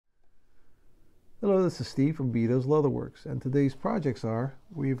Hello, this is Steve from Beaute's Leatherworks, and today's projects are,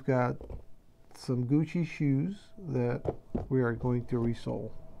 we've got some Gucci shoes that we are going to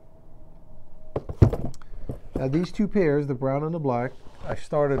resole. Now these two pairs, the brown and the black, I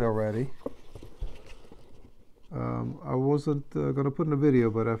started already. I wasn't going to put in a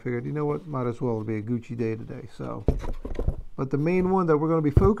video, but I figured, you know what, might as well be a Gucci day today. So, but the main one that we're going to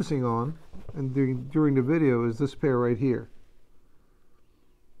be focusing on and during the video is this pair right here.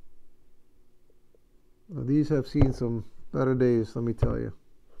 Now, these have seen some better days, let me tell you.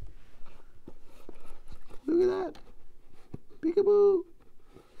 Look at that. Peekaboo.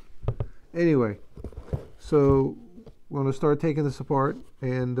 Anyway, so we're going to start taking this apart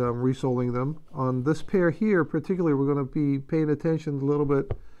and resoling them. On this pair here particularly, we're going to be paying attention a little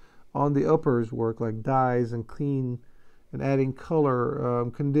bit on the uppers work, like dyes and clean and adding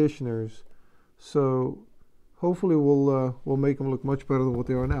color, conditioners. So hopefully we'll make them look much better than what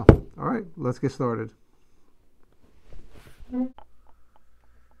they are now. All right, let's get started.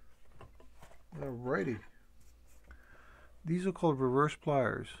 Alrighty. These are called reverse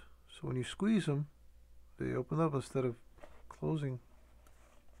pliers. So when you squeeze them, they open up instead of closing.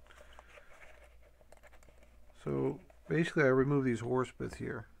 So basically I remove these horse bits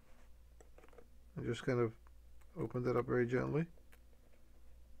here. I just kind of opened it up very gently.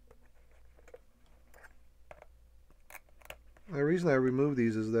 The reason I remove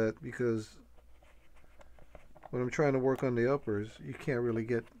these is that because when I'm trying to work on the uppers, you can't really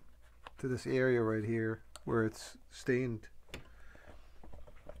get to this area right here where it's stained.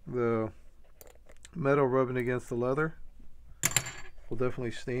 The metal rubbing against the leather will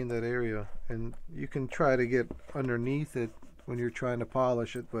definitely stain that area, and you can try to get underneath it when you're trying to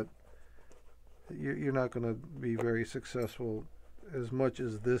polish it, but you're not going to be very successful as much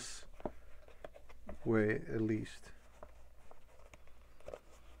as this way, at least.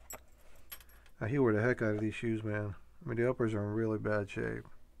 Now he wore the heck out of these shoes, man. I mean, the uppers are in really bad shape.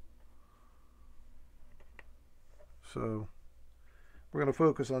 So we're going to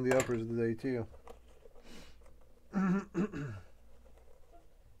focus on the uppers today too.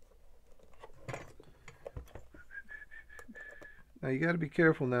 Now you got to be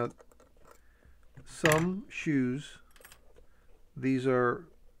careful. Now some shoes, these are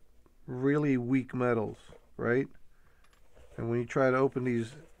really weak metals, right? And when you try to open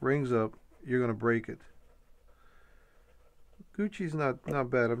these rings up, you're going to break it. Gucci's not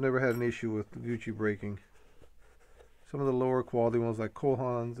bad. I've never had an issue with Gucci breaking. Some of the lower quality ones like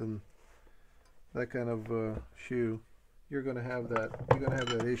Kohans and that kind of shoe, you're going to have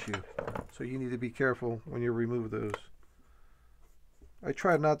that issue. So you need to be careful when you remove those. I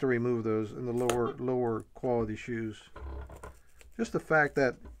try not to remove those in the lower quality shoes. Just the fact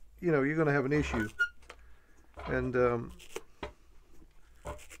that, you know, you're going to have an issue. And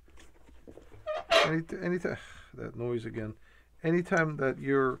anytime that noise again. Anytime that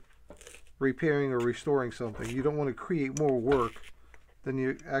you're repairing or restoring something, you don't want to create more work than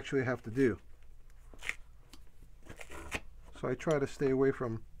you actually have to do. So I try to stay away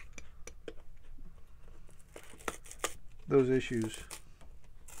from those issues.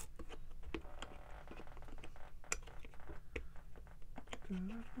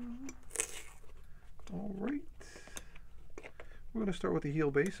 All right. We're going to start with the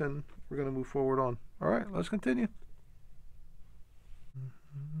heel base and we're going to move forward on. All right, let's continue.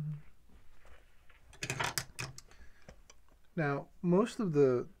 Now, most of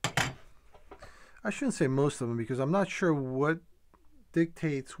the, I shouldn't say most of them because I'm not sure what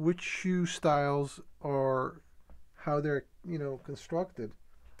dictates which shoe styles are how they're, you know, constructed.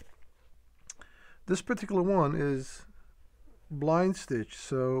 This particular one is blind stitch.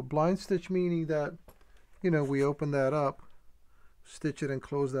 So blind stitch meaning that, you know, we open that up, stitch it and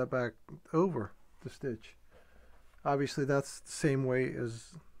close that back over the stitch. Obviously that's the same way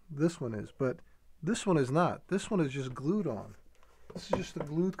as this one is, but this one is not. This one is just glued on. This is just a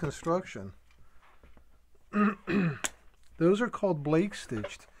glued construction. Those are called Blake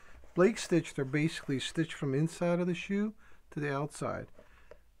stitched. Blake stitched are basically stitched from inside of the shoe to the outside.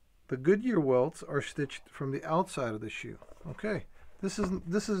 The Goodyear welts are stitched from the outside of the shoe. Okay, this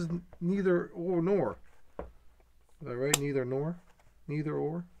is neither or nor. Is that right? Neither nor? Neither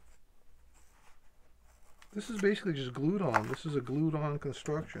or? This is basically just glued on. This is a glued on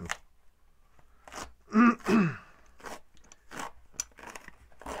construction.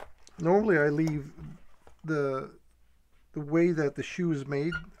 Normally I leave the way that the shoe is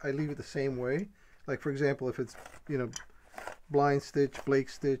made, I leave it the same way. Like for example, if it's, you know, blind stitch, Blake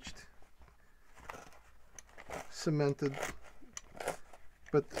stitched, cemented.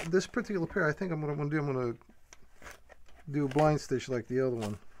 But this particular pair, I think I'm going to do a blind stitch like the other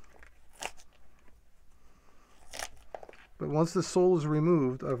one. But once the sole is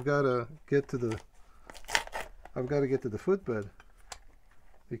removed, I've got to get to the footbed,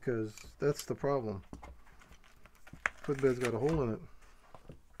 because that's the problem. Footbed's got a hole in it.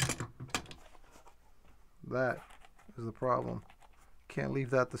 That is the problem. Can't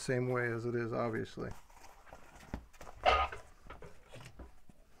leave that the same way as it is, obviously.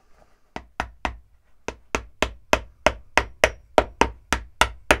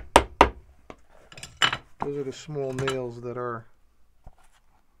 Those are the small nails that are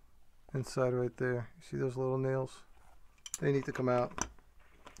inside right there. You see those little nails? They need to come out.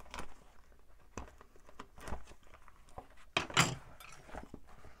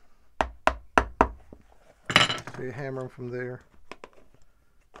 So you hammer them from there,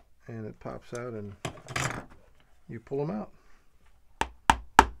 and it pops out, and you pull them out.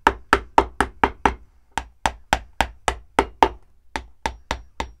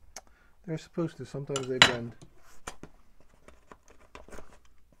 They're supposed to. Sometimes they bend.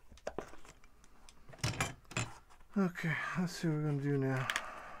 Okay, let's see what we're going to do now.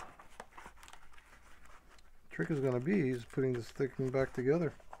 The trick is going to be is putting this thing back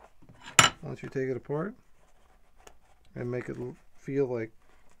together. Once you take it apart and make it feel like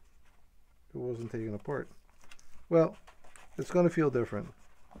it wasn't taken apart. Well, it's going to feel different,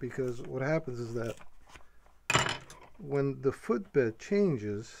 because what happens is that when the footbed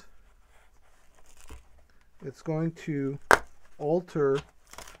changes, it's going to alter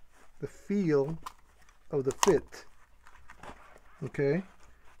the feel of the fit, okay,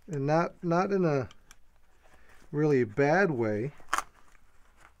 and not in a really bad way.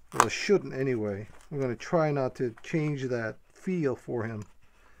 Well, it shouldn't anyway. I'm going to try not to change that feel for him,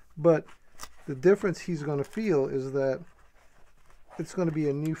 but the difference he's going to feel is that it's going to be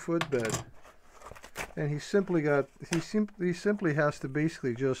a new footbed, and he simply has to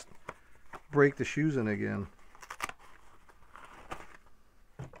basically just break the shoes in again.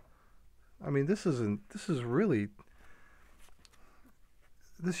 I mean, this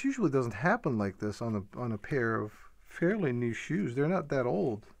usually doesn't happen like this on a pair of fairly new shoes. They're not that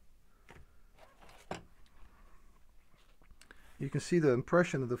old. You can see the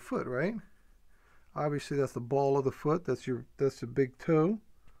impression of the foot, right? Obviously that's the ball of the foot. That's the big toe,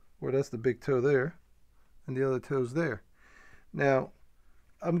 or that's the big toe there, and the other toe's there. Now,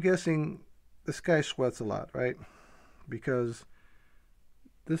 I'm guessing this guy sweats a lot, right? Because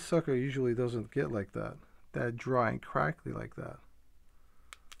this sucker usually doesn't get like that dry and crackly like that.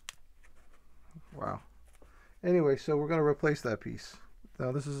 Wow. Anyway, so we're going to replace that piece.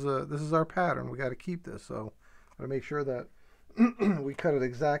 Now this is our pattern. We got to keep this, so got to make sure that we cut it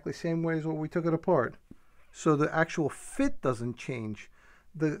exactly same way as what we took it apart, so the actual fit doesn't change.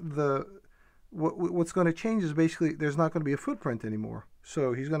 What's going to change is basically there's not going to be a footprint anymore.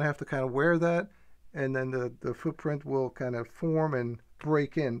 So he's going to have to kind of wear that, and then the footprint will kind of form and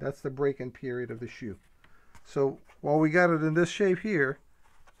break in. That's the break-in period of the shoe. So while we got it in this shape here,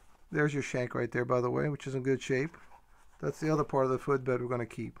 there's your shank right there, by the way, which is in good shape. That's the other part of the footbed we're going to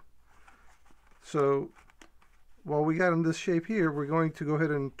keep. So while we got in this shape here, we're going to go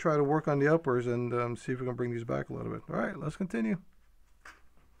ahead and try to work on the uppers and see if we can bring these back a little bit. All right, let's continue.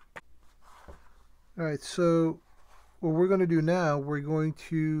 All right, so what we're going to do now, we're going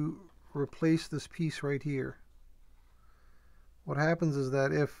to replace this piece right here. What happens is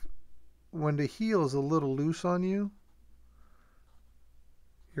that when the heel is a little loose on you,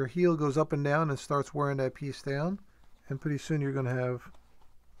 your heel goes up and down and starts wearing that piece down, and pretty soon you're going to have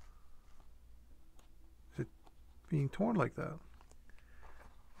it being torn like that.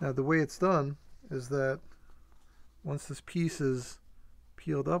 Now the way it's done is that once this piece is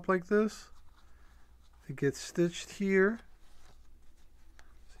peeled up like this, it gets stitched here.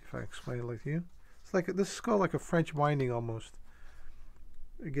 See if I explain it like you. It's like this is called like a French winding almost.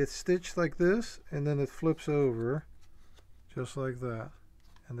 It gets stitched like this, and then it flips over just like that,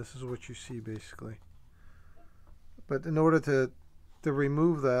 and this is what you see basically. But in order to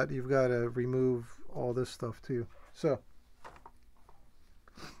remove that, you've got to remove all this stuff too. So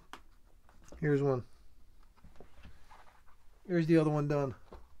here's one. Here's the other one done.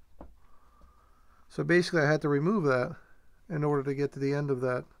 So basically I had to remove that in order to get to the end of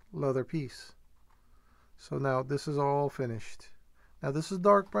that leather piece. So now this is all finished. Now this is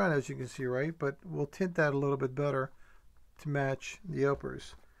dark brown, as you can see, right? But we'll tint that a little bit better to match the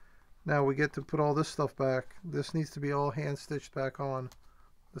uppers. Now we get to put all this stuff back. This needs to be all hand stitched back on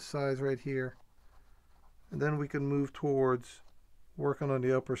the sides right here. And then we can move towards working on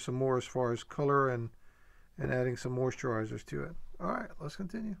the upper some more as far as color and adding some moisturizers to it. All right, let's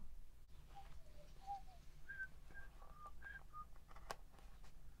continue.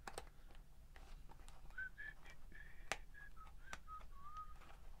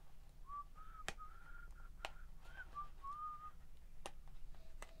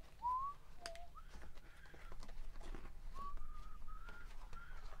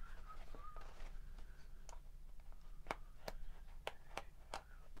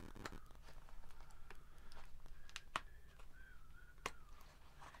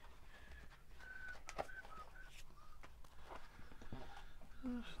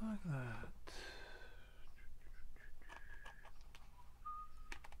 Just like that.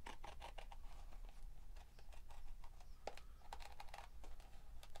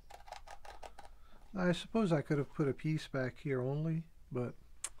 I suppose I could have put a piece back here only, but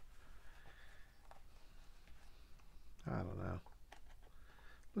I don't know.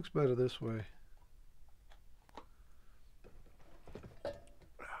 Looks better this way.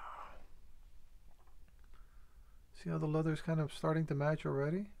 See how the leather's kind of starting to match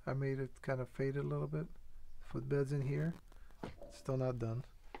already? I made it kind of faded a little bit. Footbed's in here. Still not done.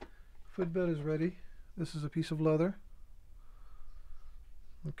 Footbed is ready. This is a piece of leather.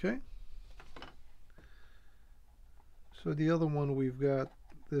 Okay. So the other one, we've got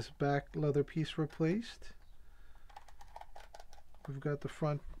this back leather piece replaced. We've got the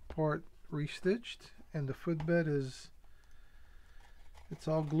front part restitched, and the footbed is, it's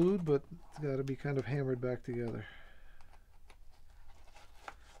all glued, but it's got to be kind of hammered back together.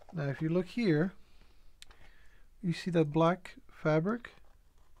 Now if you look here, you see that black fabric?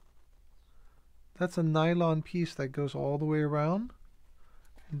 That's a nylon piece that goes all the way around.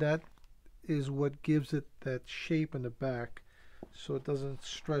 That is what gives it that shape in the back, so it doesn't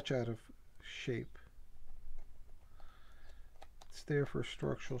stretch out of shape. It's there for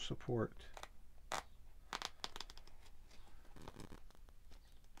structural support.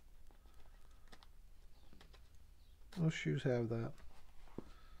 Most shoes have that.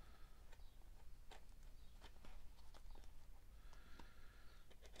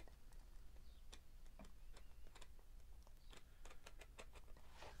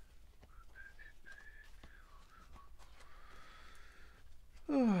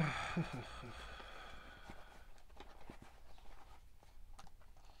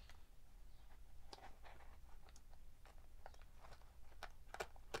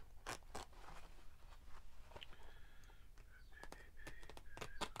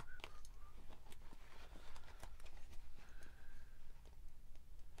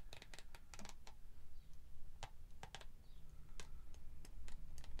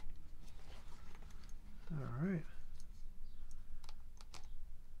 All right.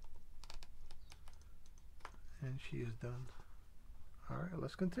 And she is done. All right,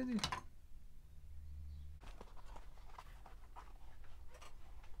 let's continue. Be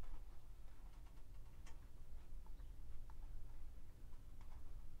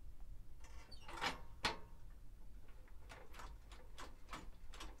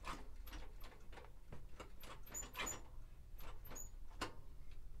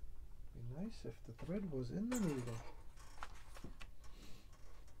nice if the thread was in the needle.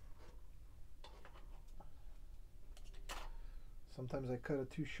 Sometimes I cut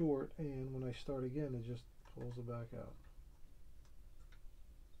it too short, and when I start again, it just pulls it back out.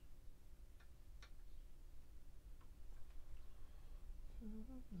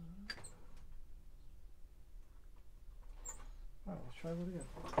 All right, let's try that again.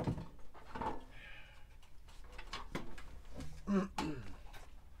 If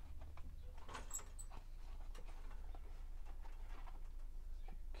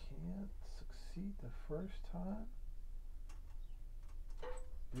you can't succeed the first time,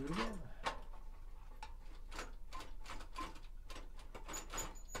 do it again.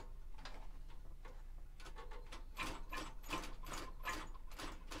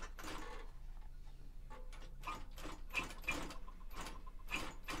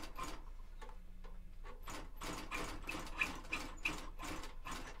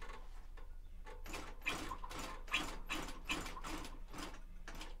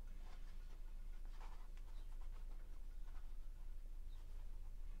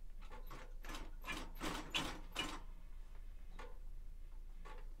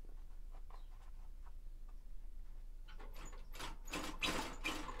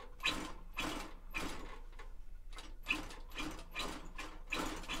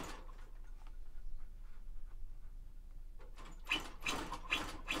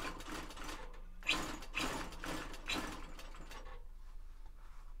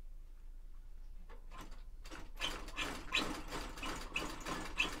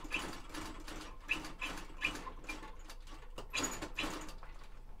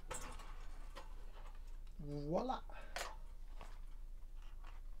 Voila!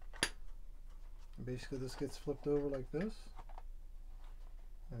 Basically, this gets flipped over like this,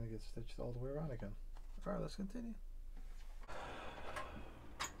 and it gets stitched all the way around again. All right, let's continue.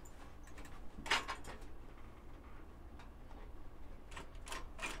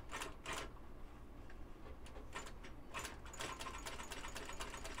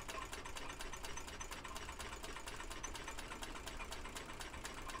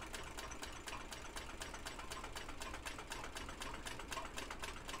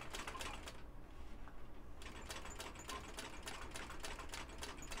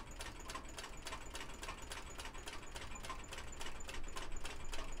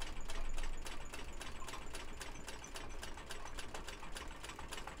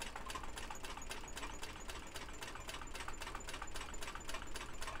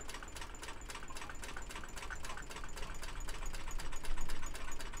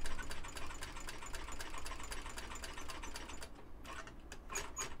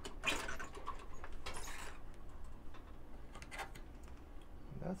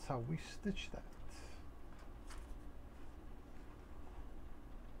 how we stitch that.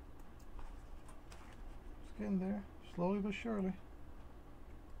 It's getting there, slowly but surely.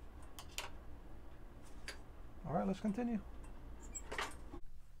 All right, let's continue.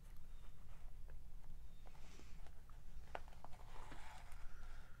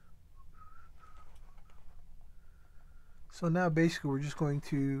 So now basically we're just going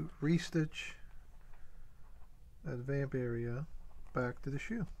to restitch that vamp area back to the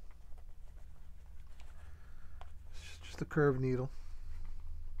shoe. It's just a curved needle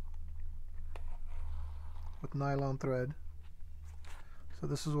with nylon thread. So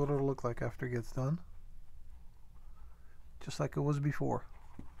this is what it'll look like after it gets done. Just like it was before.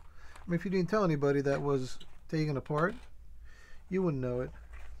 I mean, if you didn't tell anybody that was taken apart, you wouldn't know it.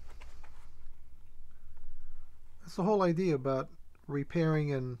 That's the whole idea about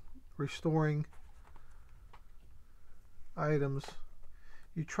repairing and restoring items.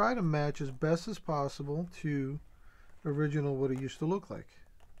 You try to match as best as possible to original what it used to look like.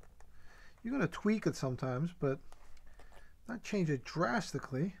 You're going to tweak it sometimes, but not change it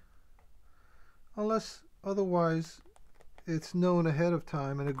drastically unless otherwise it's known ahead of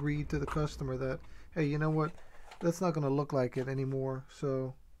time and agreed to the customer that, hey, you know what, that's not going to look like it anymore,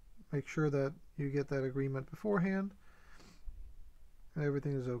 so make sure that you get that agreement beforehand and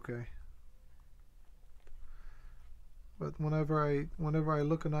everything is okay. But whenever I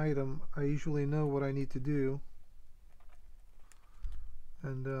look an item, I usually know what I need to do,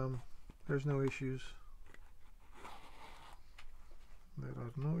 and there's no issues. There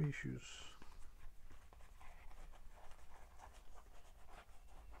are no issues.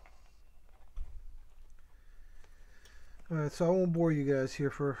 Alright, so I won't bore you guys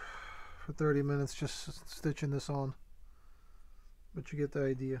here for 30 minutes just stitching this on, but you get the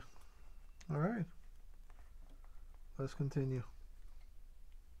idea. Alright, let's continue.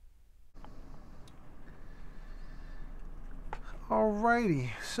 Alrighty,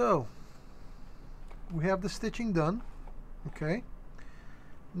 so we have the stitching done. Okay,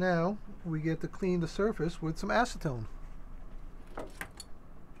 now we get to clean the surface with some acetone.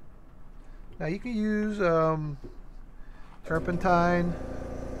 Now you can use turpentine.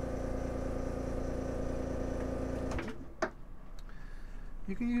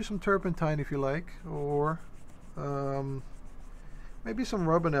 You can use some turpentine if you like, or maybe some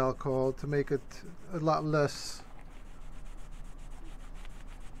rubbing alcohol to make it a lot less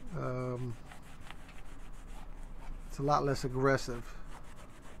it's a lot less aggressive.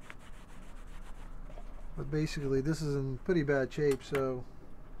 But basically this is in pretty bad shape, so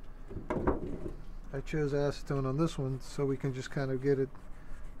I chose acetone on this one so we can just kind of get it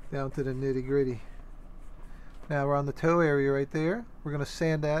down to the nitty gritty. Now around the toe area right there, we're going to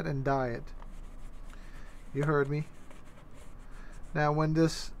sand that and dye it. You heard me. Now when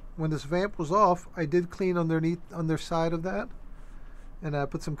this vamp was off, I did clean underside of that, and I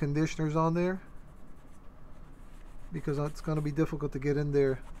put some conditioners on there because it's going to be difficult to get in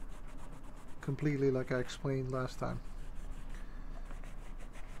there completely like I explained last time.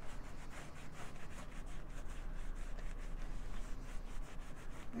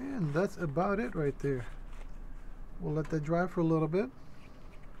 And that's about it right there. We'll let that dry for a little bit.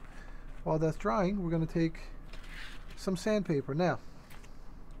 While that's drying, we're going to take some sandpaper. Now,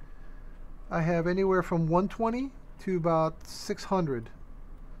 I have anywhere from 120 to about 600.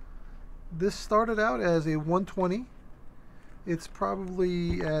 This started out as a 120. It's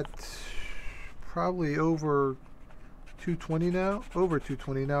probably at over 220 now. Over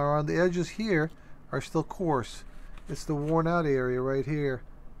 220 now. Around the edges here are still coarse. It's the worn out area right here.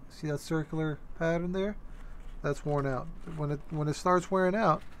 See that circular pattern there? That's worn out. When it starts wearing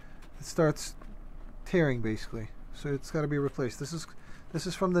out, it starts tearing basically. So it's got to be replaced. This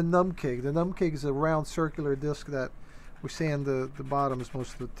is from the numb keg. The numb keg is a round circular disc that we sand the bottoms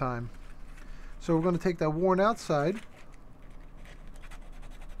most of the time. So we're going to take that worn out side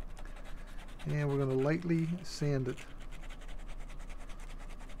and we're going to lightly sand it.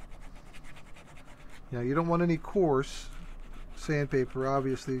 Now you don't want any coarse sandpaper,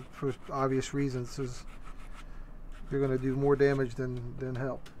 obviously, for obvious reasons, is you're going to do more damage than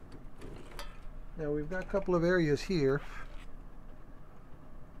help. Now we've got a couple of areas here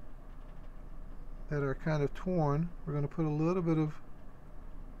that are kind of torn. We're going to put a little bit of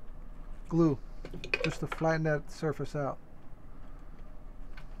glue just to flatten that surface out.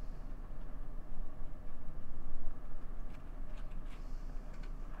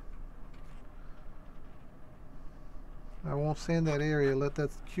 I won't sand that area, let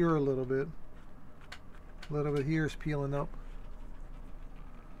that cure a little bit. A little bit here is peeling up.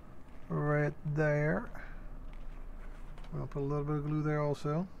 Right there. I'll put a little bit of glue there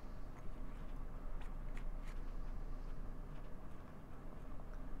also.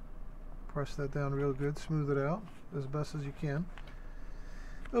 Press that down real good, smooth it out as best as you can.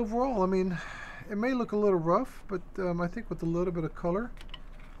 Overall, I mean, it may look a little rough, but I think with a little bit of color,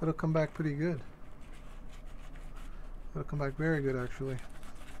 it'll come back pretty good. It'll come back very good, actually.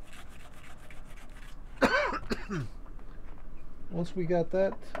 Once we got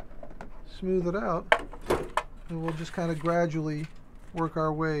that smoothed out, and we'll just kind of gradually work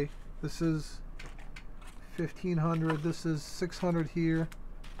our way. This is 1500, this is 600 here,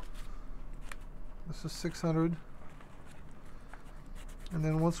 this is 600, and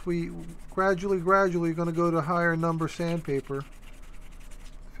then once we gradually going to go to higher number sandpaper.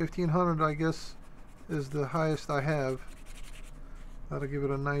 1500 I guess is the highest I have. That'll give it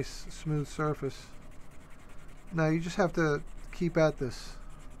a nice smooth surface. Now you just have to keep at this,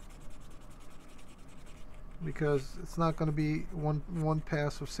 because it's not going to be one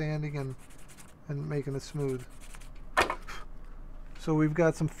pass of sanding and making it smooth. So we've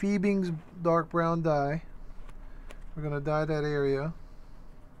got some Fiebings dark brown dye. We're going to dye that area.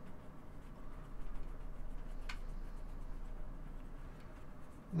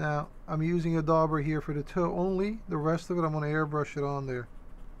 Now I'm using a dauber here for the toe only. The rest of it I'm going to airbrush it on there,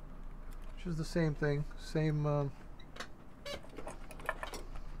 which is the same thing, same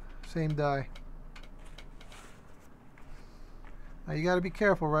dye. Now you got to be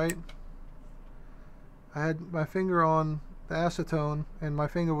careful, right? I had my finger on the acetone and my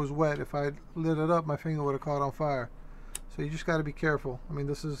finger was wet. If I lit it up, my finger would have caught on fire. So you just got to be careful. I mean,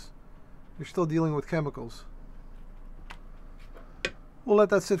 you're still dealing with chemicals. We'll let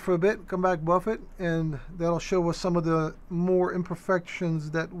that sit for a bit, come back, buff it, and that'll show us some of the more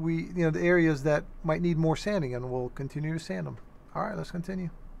imperfections that the areas that might need more sanding, and we'll continue to sand them. All right, let's continue.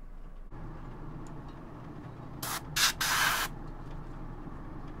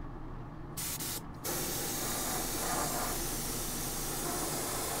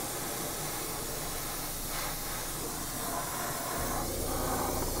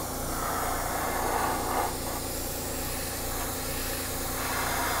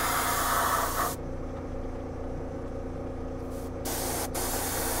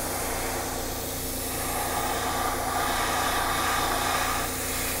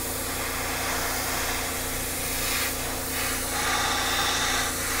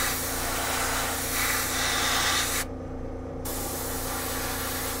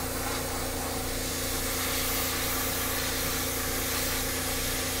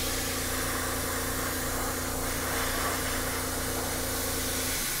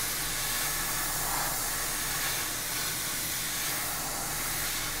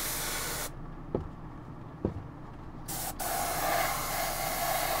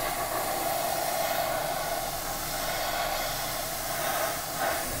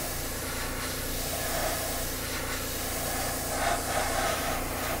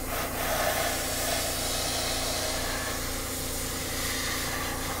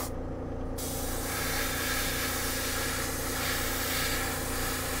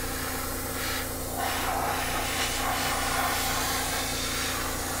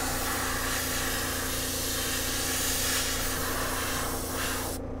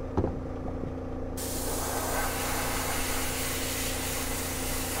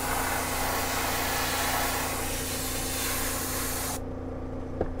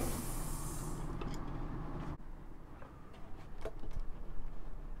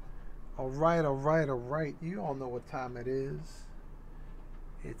 All right. You all know what time it is.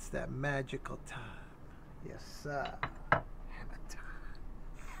 It's that magical time. Yes, sir. Hammer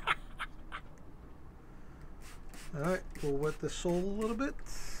time. All right, we'll wet the sole a little bit.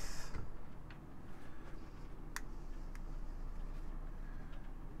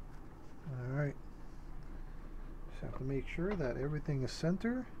 All right. Just have to make sure that everything is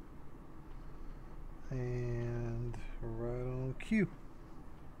center and right on cue.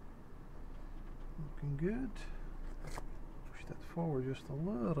 Looking good. Push that forward just a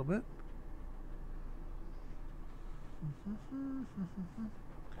little bit.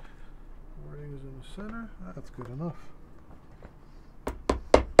 Wording is in the center. That's good enough.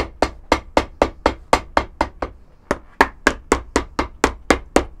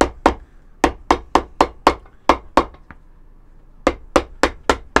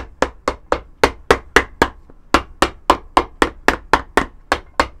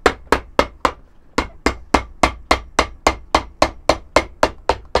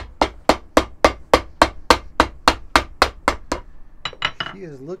 She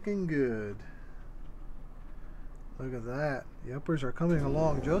is looking good. Look at that. The uppers are coming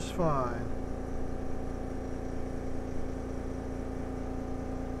along just fine.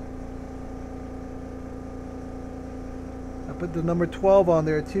 I put the number 12 on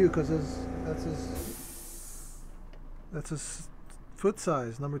there too because That's his foot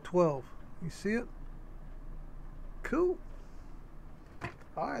size, number 12. You see it? Cool.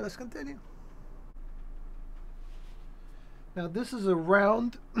 All right, let's continue. Now this is a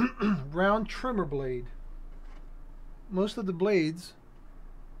round, round trimmer blade. Most of the blades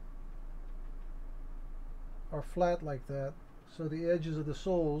are flat like that, so the edges of the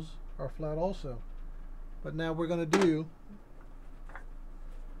soles are flat also. But now we're going to do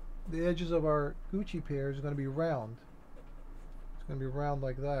the edges of our Gucci pair is going to be round. It's going to be round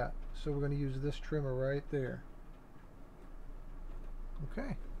like that. So we're going to use this trimmer right there.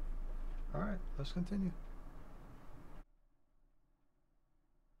 Okay. All right, let's continue.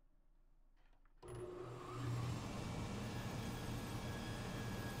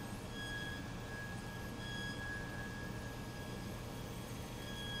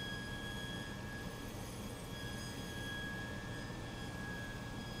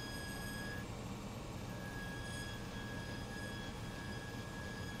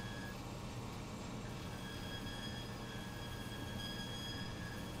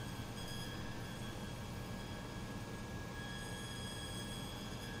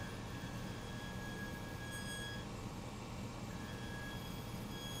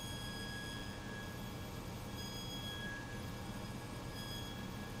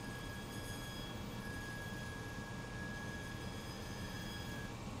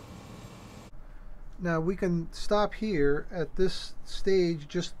 Now we can stop here at this stage,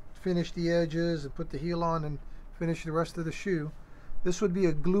 just finish the edges and put the heel on and finish the rest of the shoe. This would be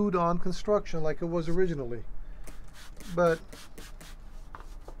a glued on construction like it was originally. But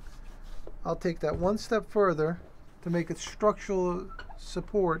I'll take that one step further to make it structural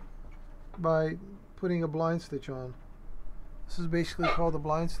support by putting a blind stitch on. This is basically called a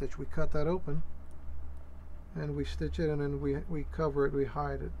blind stitch. We cut that open and we stitch it, and then we cover it, we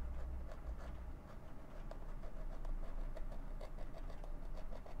hide it.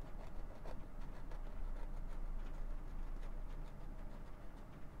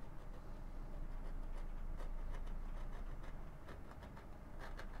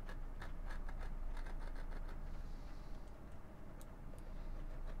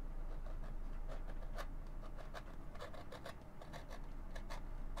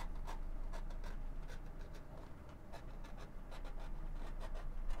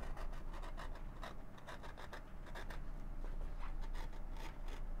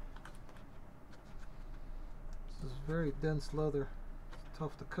 This is very dense leather. It's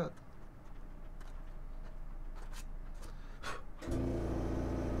tough to cut.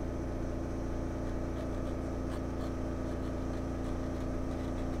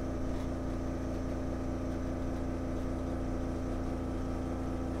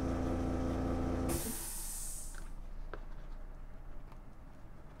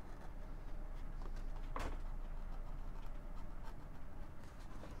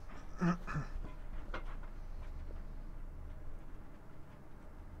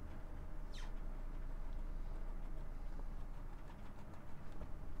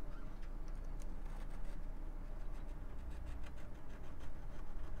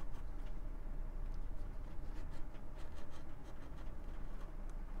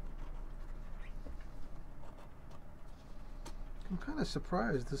 I'm kind of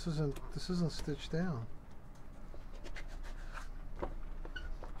surprised this isn't stitched down.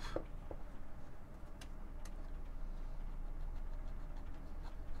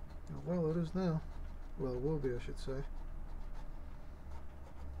 Well, it is now. Well, it will be, I should say.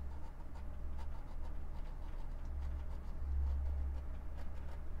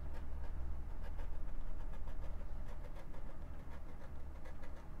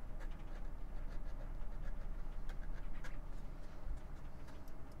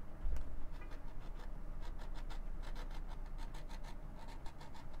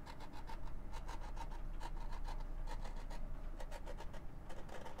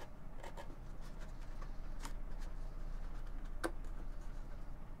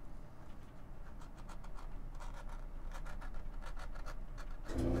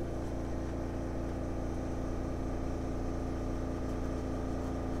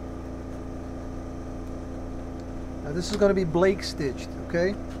 Now this is going to be Blake stitched,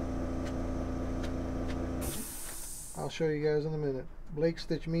 okay? I'll show you guys in a minute. Blake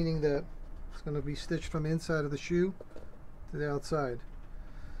stitch meaning that it's going to be stitched from the inside of the shoe to the outside.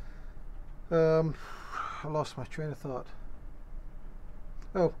 I lost my train of thought.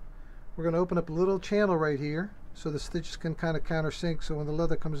 Oh, we're going to open up a little channel right here so the stitches can kind of countersink, so when the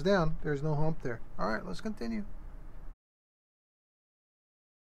leather comes down, there's no hump there. All right, let's continue.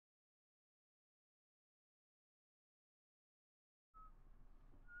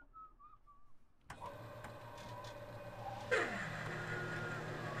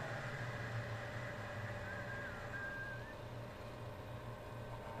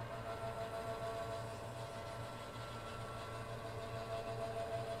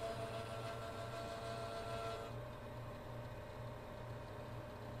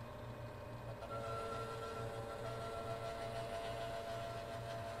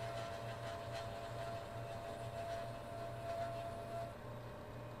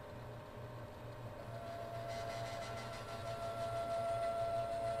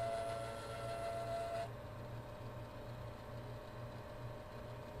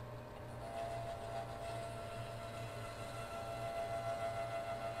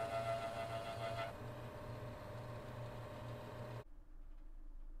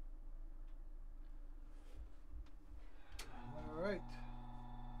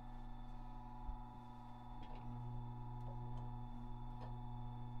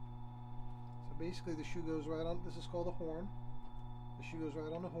 basically the shoe goes right on, this is called a horn. The shoe goes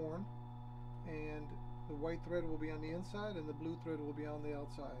right on the horn, and the white thread will be on the inside and the blue thread will be on the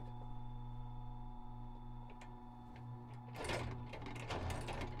outside.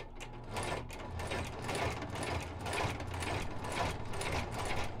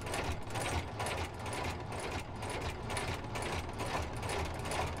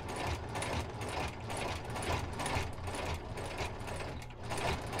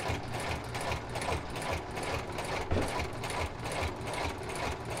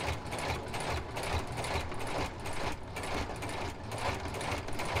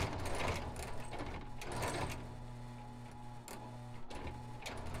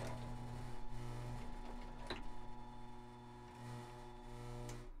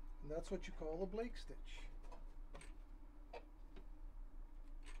 That's what you call a Blake stitch.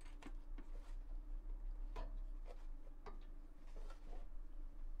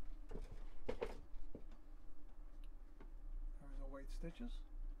 There's the white stitches.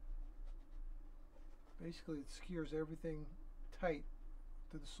 Basically it skewers everything tight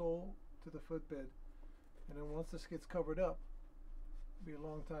to the sole, to the footbed, and then once this gets covered up, it'll be a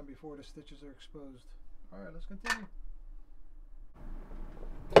long time before the stitches are exposed. Alright, let's continue.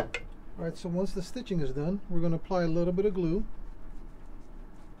 Alright, so once the stitching is done, we're going to apply a little bit of glue.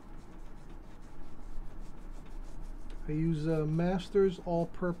 I use Masters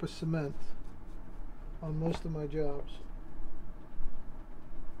all-purpose cement on most of my jobs.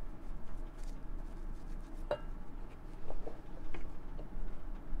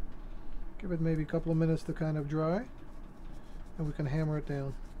 Give it maybe a couple of minutes to kind of dry, and we can hammer it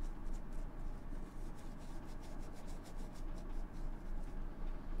down.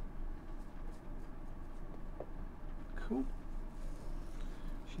 Cool.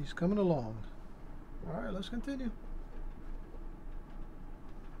 She's coming along. All right, let's continue.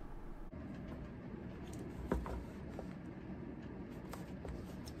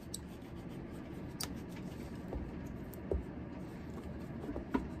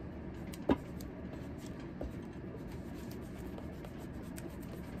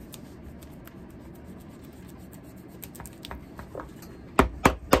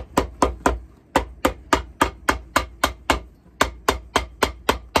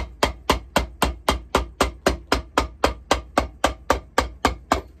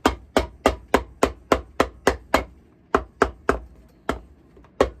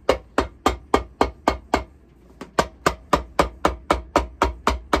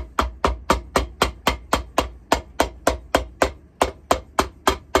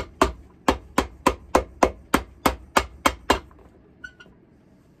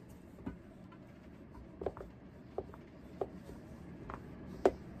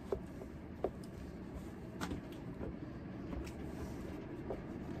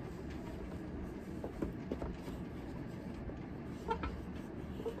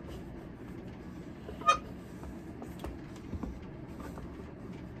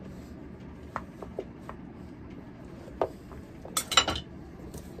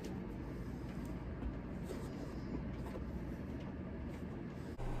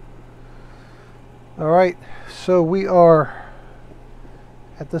 All right, so we are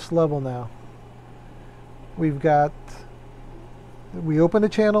at this level now. We opened the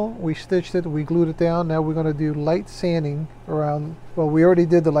channel, we stitched it, we glued it down. Now we're going to do light sanding around. Well, we already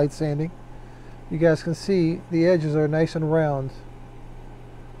did the light sanding. You guys can see the edges are nice and round.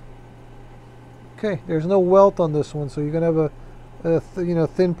 Okay, there's no welt on this one, so you're going to have a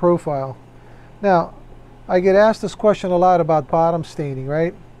thin profile. Now, I get asked this question a lot about bottom staining,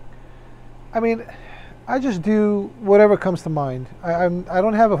 right? I mean, I just do whatever comes to mind. I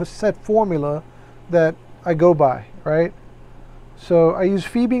don't have a set formula that I go by, right? So I use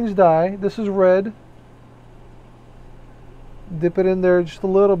Fiebings dye. This is red. Dip it in there just a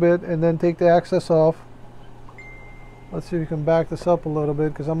little bit and then take the excess off. Let's see if we can back this up a little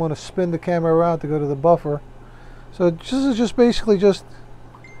bit because I'm going to spin the camera around to go to the buffer. So this is just basically just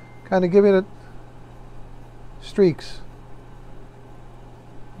kind of giving it streaks.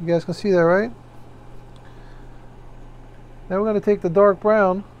 You guys can see that, right? Now we're going to take the dark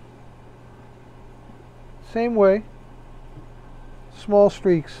brown, same way, small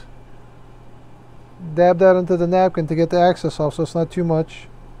streaks. Dab that into the napkin to get the excess off so it's not too much.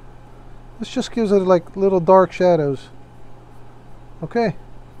 This just gives it like little dark shadows. Okay.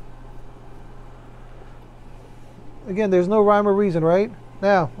 Again, there's no rhyme or reason, right?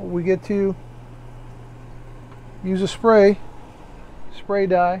 Now we get to use a spray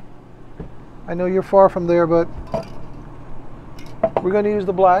dye. I know you're far from there, but we're going to use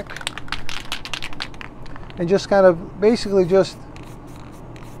the black and just kind of basically just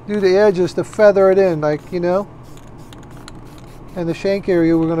do the edges to feather it in, like, you know. And the shank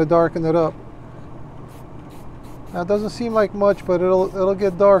area, we're going to darken it up. Now it doesn't seem like much, but it'll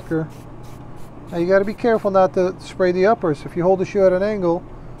get darker. Now you got to be careful not to spray the uppers. If you hold the shoe at an angle,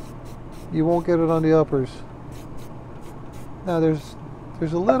 you won't get it on the uppers. Now there's a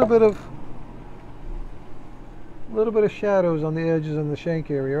little bit of shadows on the edges and the shank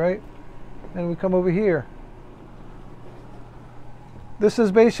area, right? And we come over here. This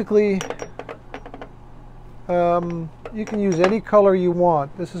is basically, you can use any color you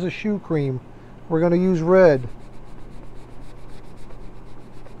want. This is a shoe cream. We're going to use red.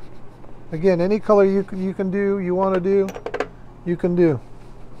 Again, any color you want to do, you can do.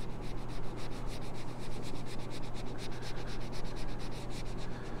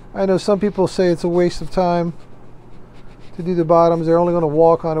 I know some people say it's a waste of time to do the bottoms. They're only going to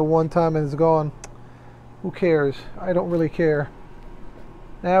walk on it one time and it's gone. Who cares? I don't really care.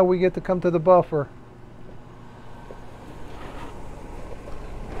 Now we get to come to the buffer.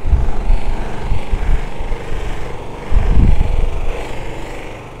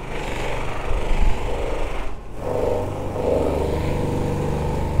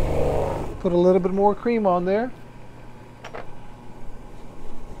 Put a little bit more cream on there.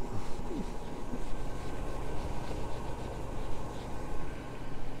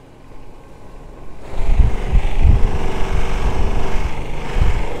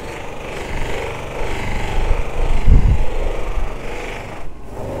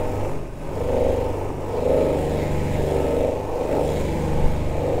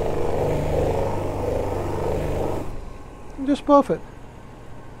 And just buff it.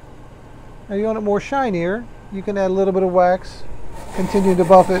 Now you want it more shinier, you can add a little bit of wax, continue to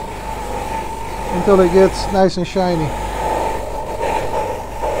buff it until it gets nice and shiny.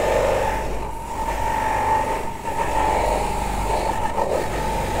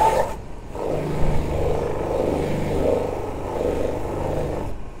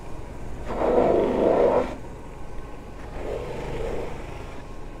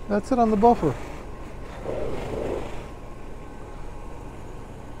 That's it on the buffer.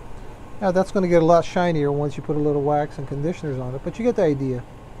 Now that's going to get a lot shinier once you put a little wax and conditioners on it, but you get the idea.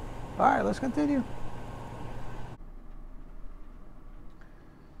 Alright, let's continue.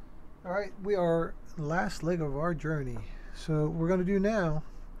 Alright, we are last leg of our journey. So we're going to do now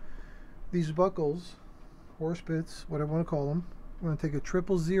these buckles, horse bits, whatever you want to call them. We're going to take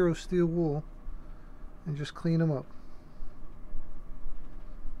a 000 steel wool and just clean them up.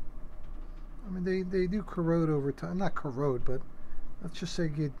 I mean, they do corrode over time. Not corrode, but let's just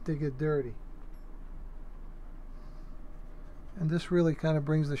say they get dirty. And this really kind of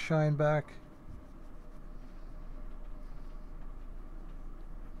brings the shine back.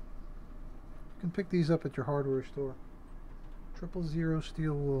 You can pick these up at your hardware store. 000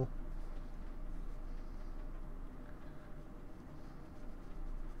 steel wool.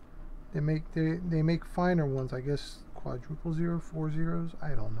 They make finer ones, I guess, 000, 4 zeros, I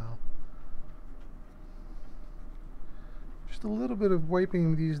don't know. Just a little bit of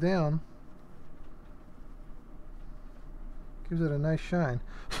wiping these down gives it a nice shine.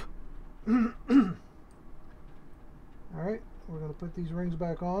 Alright, we're going to put these rings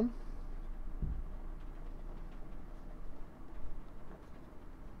back on.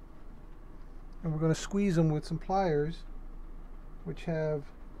 And we're going to squeeze them with some pliers, which have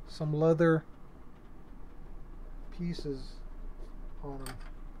some leather pieces on them,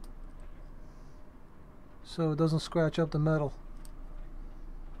 so it doesn't scratch up the metal.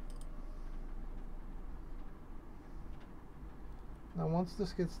 Now once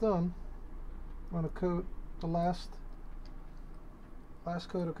this gets done, I'm going to coat the last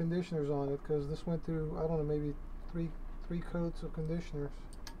coat of conditioners on it, because this went through, I don't know, maybe three coats of conditioners.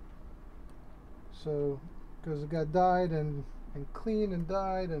 So because it got dyed and cleaned and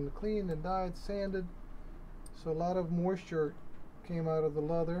dyed and cleaned and dyed, sanded, so a lot of moisture came out of the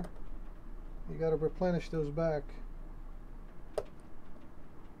leather. You got to replenish those back. It's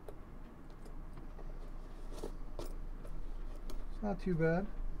not too bad.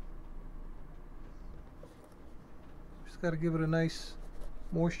 Just got to give it a nice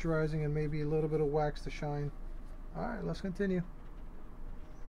moisturizing and maybe a little bit of wax to shine. Alright, let's continue.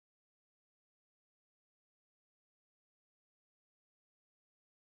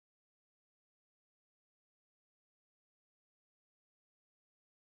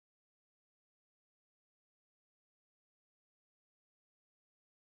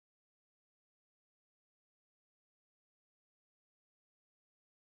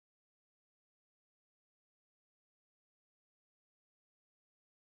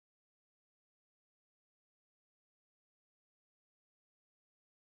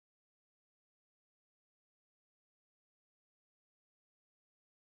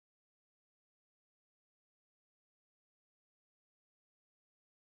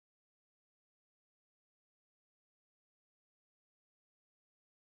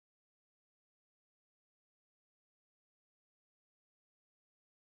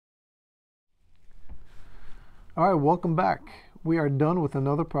 All right, welcome back. We are done with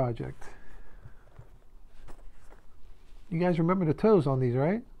another project. You guys remember the toes on these,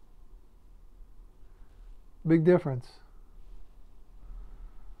 right? Big difference.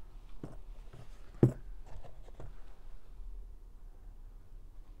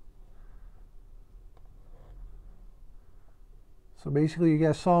 So basically you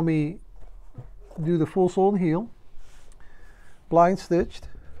guys saw me do the full sole and heel, blind stitched,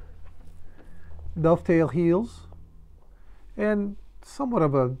 dovetail heels, and somewhat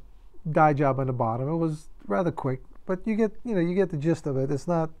of a dye job on the bottom. It was rather quick, but you get the gist of it. It's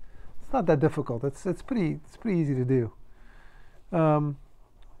not that difficult. It's pretty easy to do. The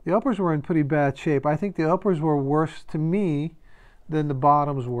uppers were in pretty bad shape. I think the uppers were worse to me than the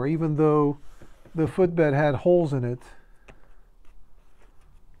bottoms were, even though the footbed had holes in it.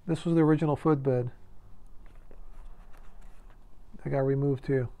 This was the original footbed that got removed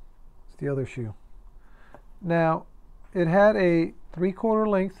too. It's the other shoe. Now, it had a 3/4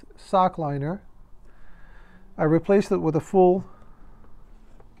 length sock liner. I replaced it with a full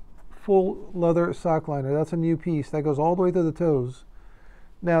leather sock liner. That's a new piece. That goes all the way to the toes.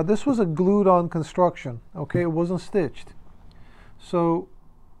 Now, this was a glued on construction, okay? It wasn't stitched. So,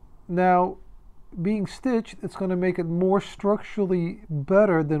 now, being stitched, it's going to make it more structurally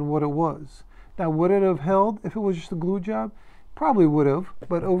better than what it was. Now, would it have held if it was just a glue job? Probably would have,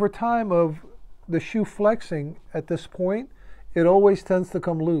 but over time of the shoe flexing at this point, it always tends to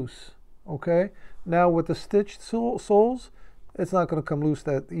come loose, okay? Now, with the stitched soles, it's not going to come loose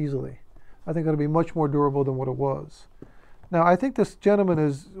that easily. I think it'll be much more durable than what it was. Now, I think this gentleman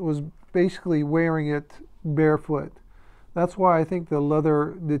was basically wearing it barefoot. That's why I think the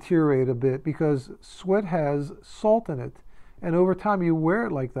leather deteriorated a bit, because sweat has salt in it. And over time you wear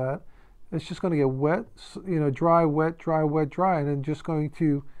it like that, it's just going to get wet, dry, wet, dry, wet, dry, and then just going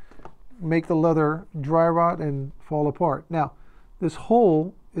to make the leather dry rot and fall apart. Now, this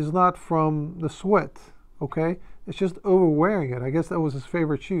hole is not from the sweat, okay? It's just over wearing it. I guess that was his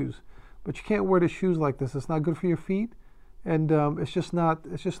favorite shoes. But you can't wear the shoes like this. It's not good for your feet, and it's just not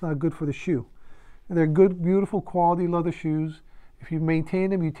good for the shoe. And they're good, beautiful, quality leather shoes. If you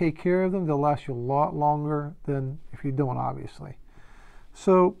maintain them, you take care of them, they'll last you a lot longer than if you don't, obviously.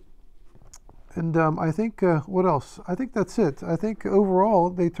 So, and I think, what else? I think that's it. I think overall,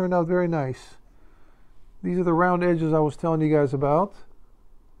 they turned out very nice. These are the round edges I was telling you guys about.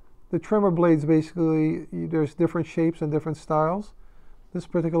 The trimmer blades, basically, there's different shapes and different styles. This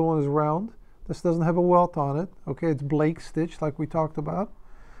particular one is round. This doesn't have a welt on it. Okay, it's Blake stitched like we talked about.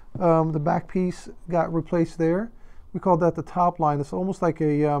 The back piece got replaced there. We call that the top line. It's almost like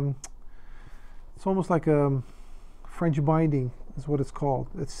a French binding is what it's called.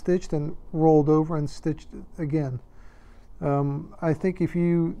 It's stitched and rolled over and stitched again. I think if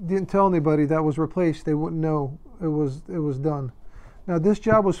you didn't tell anybody that was replaced, they wouldn't know it was done. Now this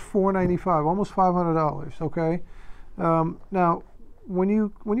job was $495, almost $500. Okay. Now when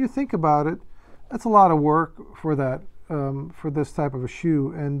you think about it, that's a lot of work for that. For this type of a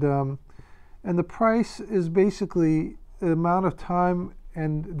shoe, and the price is basically the amount of time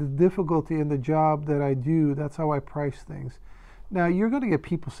and the difficulty in the job that I do. That's how I price things. Now you're going to get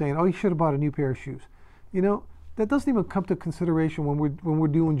people saying, "Oh, you should have bought a new pair of shoes." You know, that doesn't even come to consideration when we're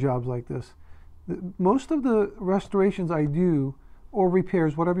doing jobs like this. Most of the restorations I do, or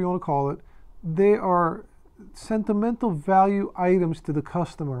repairs, whatever you want to call it, they are sentimental value items to the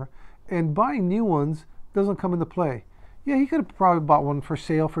customer, and buying new ones doesn't come into play. Yeah, he could have probably bought one for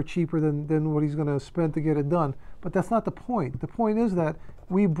sale for cheaper than what he's going to spend to get it done. But that's not the point. The point is that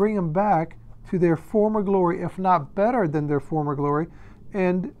we bring them back to their former glory, if not better than their former glory,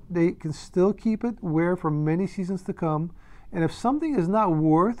 and they can still keep it, wear for many seasons to come. And if something is not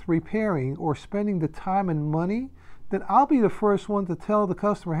worth repairing or spending the time and money, then I'll be the first one to tell the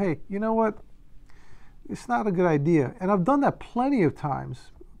customer, hey, you know what? It's not a good idea. And I've done that plenty of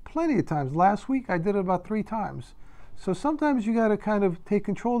times. Plenty of times. Last week I did it about 3 times. So sometimes you got to kind of take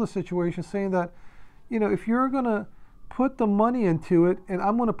control of the situation, saying that, you know, if you're going to put the money into it and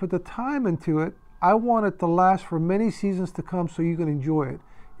I'm going to put the time into it, I want it to last for many seasons to come so you can enjoy it.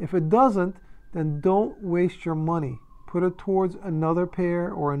 If it doesn't, then don't waste your money. Put it towards another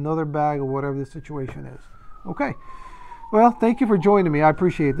pair or another bag or whatever the situation is. Okay. Well, thank you for joining me. I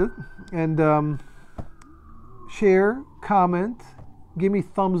appreciate it. And share, comment, give me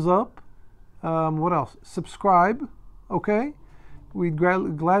thumbs up. What else? Subscribe. Okay, we'd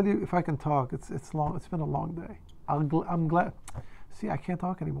glad you, if I can talk. It's long. It's been a long day. I'm glad. See, I can't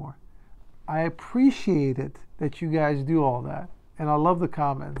talk anymore. I appreciate it that you guys do all that, and I love the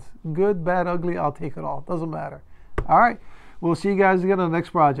comments. Good, bad, ugly. I'll take it all. Doesn't matter. All right, we'll see you guys again on the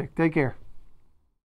next project. Take care.